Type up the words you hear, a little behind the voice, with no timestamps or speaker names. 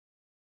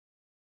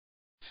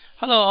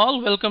Hello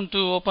all, welcome to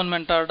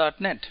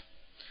openmentor.net.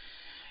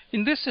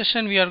 In this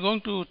session we are going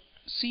to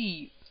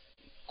see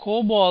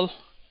COBOL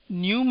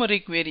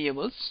numeric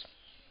variables,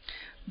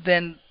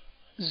 then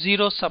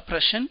zero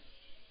suppression,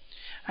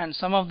 and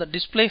some of the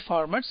display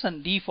formats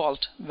and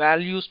default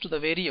values to the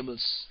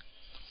variables.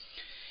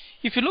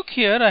 If you look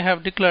here, I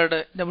have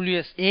declared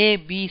WS A,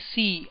 B,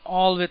 C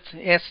all with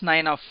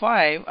S9 of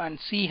 5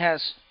 and C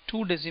has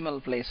 2 decimal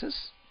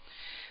places.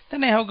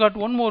 Then I have got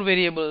one more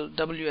variable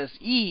WS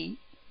E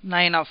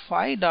 9 of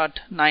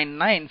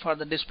 5.99 for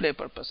the display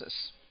purposes.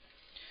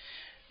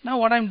 Now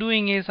what I'm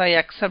doing is I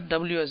accept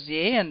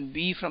WSA and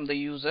B from the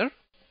user.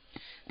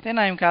 Then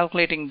I'm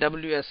calculating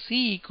WSC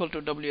equal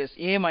to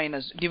WSA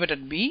minus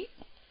divided B.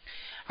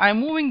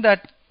 I'm moving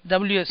that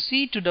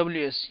WSC to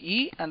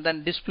WSE and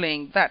then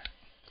displaying that.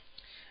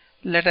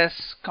 Let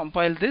us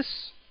compile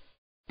this.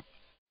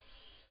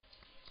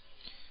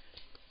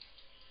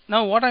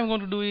 Now what I'm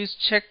going to do is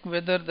check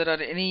whether there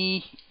are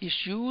any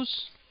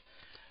issues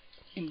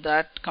in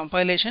that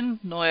compilation.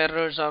 No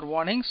errors or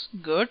warnings.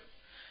 Good.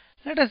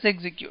 Let us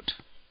execute.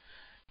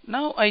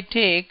 Now I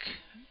take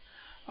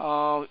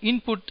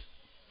input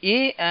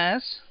A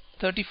as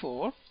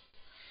 34,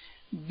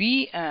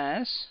 B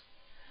as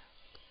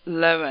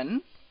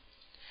 11.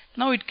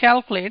 Now it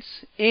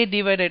calculates A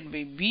divided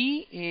by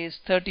B is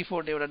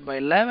 34 divided by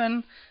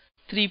 11,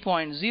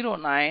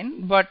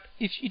 3.09, but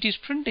if it is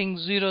printing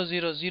 000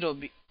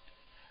 B,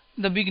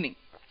 the beginning.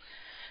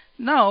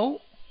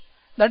 Now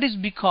that is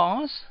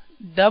because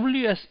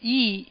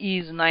WSE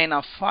is 9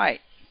 of 5.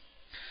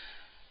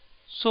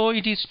 So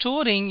it is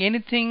storing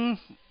anything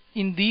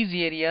in these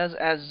areas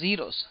as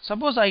zeros.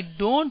 Suppose I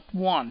don't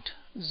want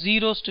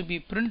zeros to be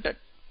printed.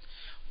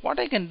 What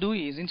I can do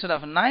is instead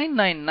of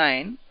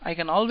 999, I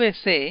can always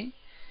say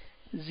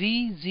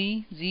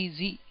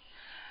ZZZZ.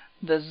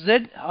 The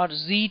Z or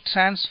Z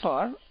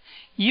transfer.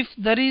 If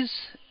there is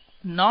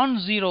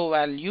non-zero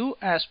value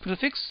as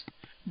prefix,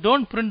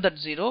 don't print that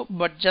 0,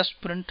 but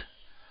just print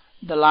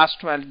the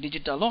last value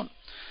digit alone.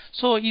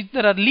 So if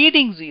there are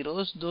leading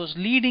zeros, those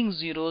leading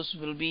zeros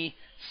will be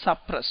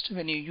suppressed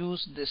when you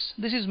use this.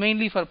 This is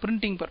mainly for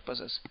printing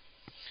purposes.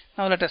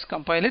 Now let us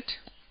compile it.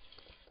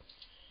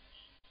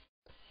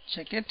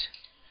 Check it.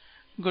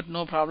 Good,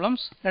 no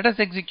problems. Let us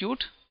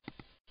execute.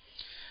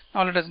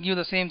 Now let us give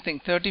the same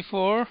thing,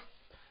 34,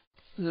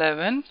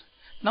 11.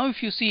 Now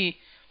if you see,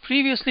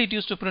 previously it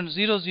used to print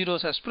 0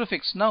 zeros as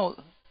prefix. Now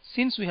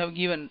since we have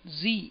given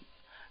Z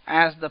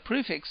as the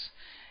prefix,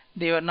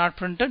 they were not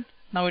printed.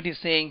 Now it is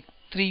saying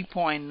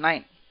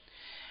 3.9.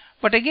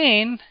 But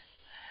again,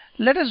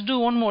 let us do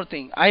one more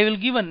thing. I will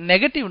give a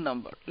negative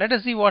number. Let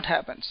us see what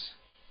happens.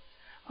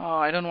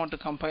 I don't want to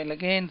compile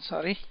again,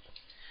 sorry.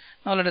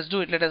 Now let us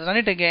do it. Let us run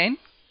it again.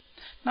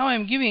 Now I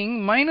am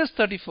giving minus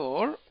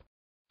 34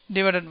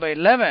 divided by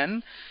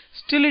 11.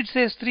 Still it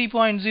says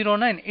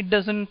 3.09. It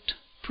doesn't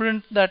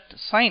print that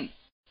sign.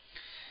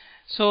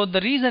 So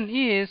the reason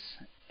is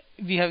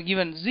we have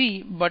given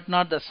Z but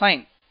not the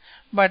sign.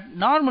 But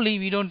normally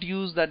we don't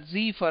use that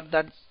Z for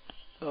that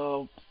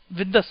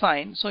with the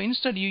sign. So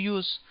instead you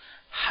use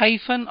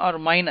hyphen or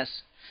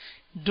minus.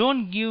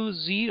 Don't give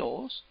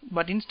zeros,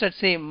 but instead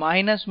say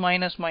minus,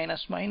 minus,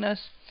 minus,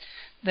 minus.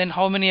 Then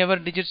how many ever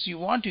digits you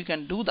want, you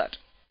can do that.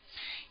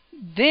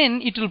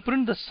 Then it will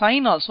print the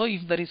sign also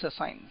if there is a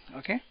sign.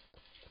 Okay.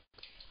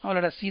 Now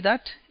let us see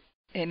that.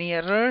 Any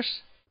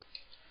errors?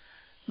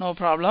 No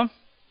problem.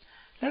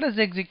 Let us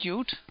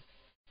execute.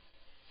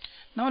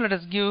 Now let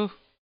us give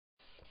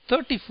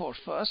 34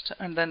 first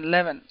and then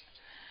 11.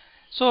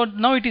 So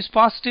now it is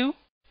positive.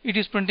 It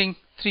is printing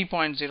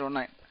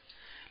 3.09.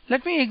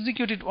 Let me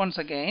execute it once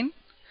again.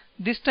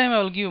 This time I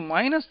will give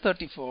minus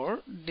 34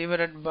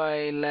 divided by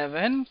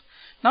 11.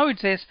 Now it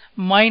says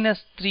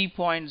minus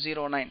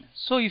 3.09.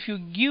 So if you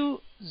give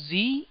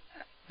Z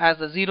as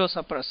the zero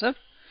suppressor,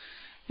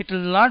 it will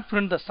not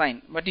print the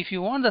sign. But if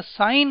you want the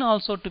sign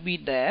also to be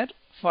there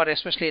for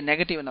especially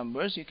negative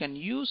numbers, you can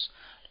use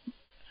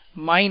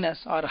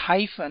minus or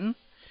hyphen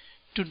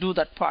to do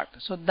that part.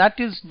 So that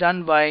is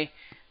done by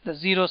the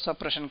zero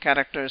suppression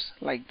characters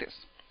like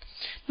this.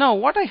 Now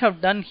what I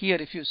have done here,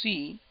 if you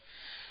see,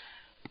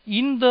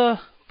 in the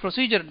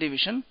procedure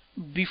division,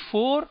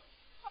 before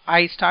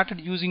I started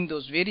using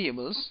those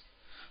variables,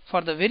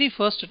 for the very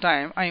first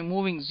time I am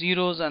moving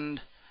zeros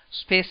and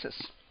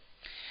spaces.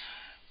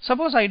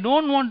 Suppose I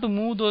don't want to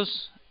move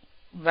those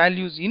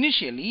values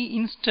initially.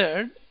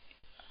 Instead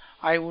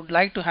I would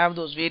like to have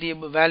those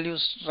variable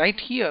values right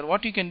here.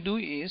 What you can do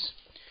is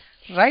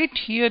right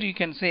here you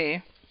can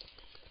say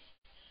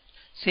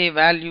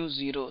value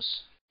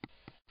zeros.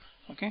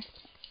 Okay,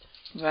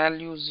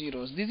 value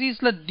zeros. This is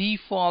the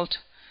default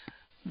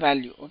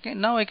value. Okay,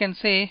 now I can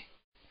say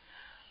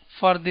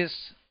for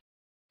this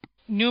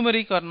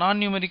numeric or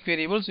non-numeric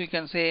variables we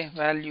can say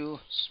value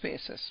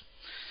spaces.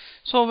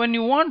 So when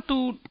you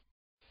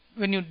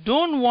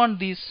don't want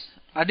these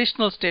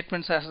additional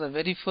statements as the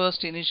very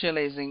first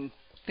initializing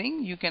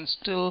thing, you can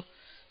still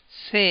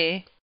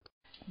say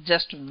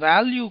just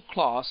value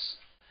clause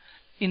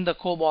in the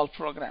COBOL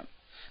program.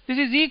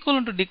 This is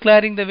equal to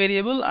declaring the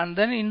variable, and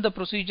then in the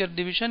procedure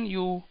division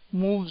you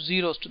move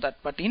zeros to that.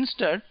 But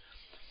instead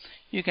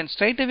you can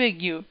straight away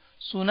give,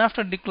 soon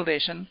after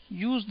declaration,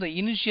 use the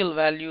initial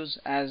values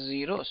as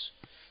zeros.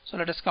 So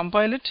let us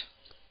compile it.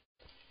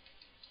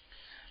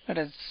 Let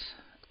us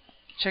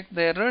check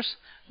the errors.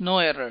 No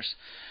errors.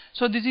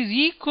 So this is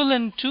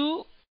equivalent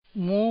to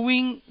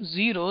moving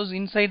zeros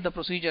inside the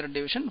procedure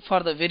division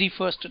for the very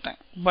first time.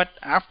 But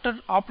after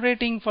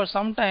operating for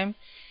some time,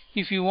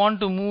 if you want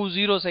to move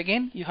zeros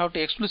again, you have to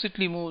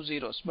explicitly move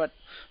zeros. But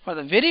for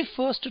the very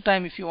first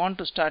time, if you want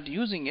to start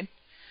using it,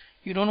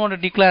 you don't want to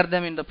declare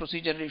them in the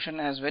procedure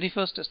division as very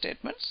first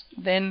statements,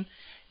 then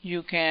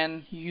you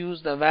can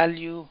use the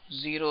value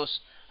zeros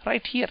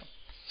right here.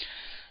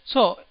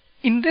 So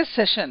in this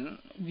session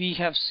we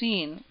have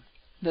seen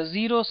the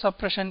zero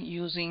suppression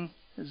using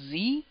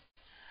Z,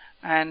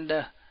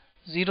 and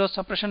zero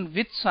suppression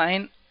with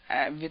sign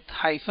with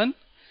hyphen.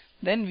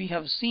 Then we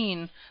have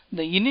seen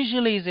the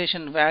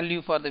initialization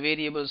value for the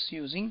variables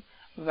using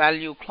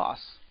value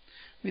clause.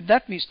 With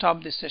that we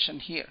stop this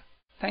session here.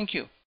 Thank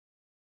you.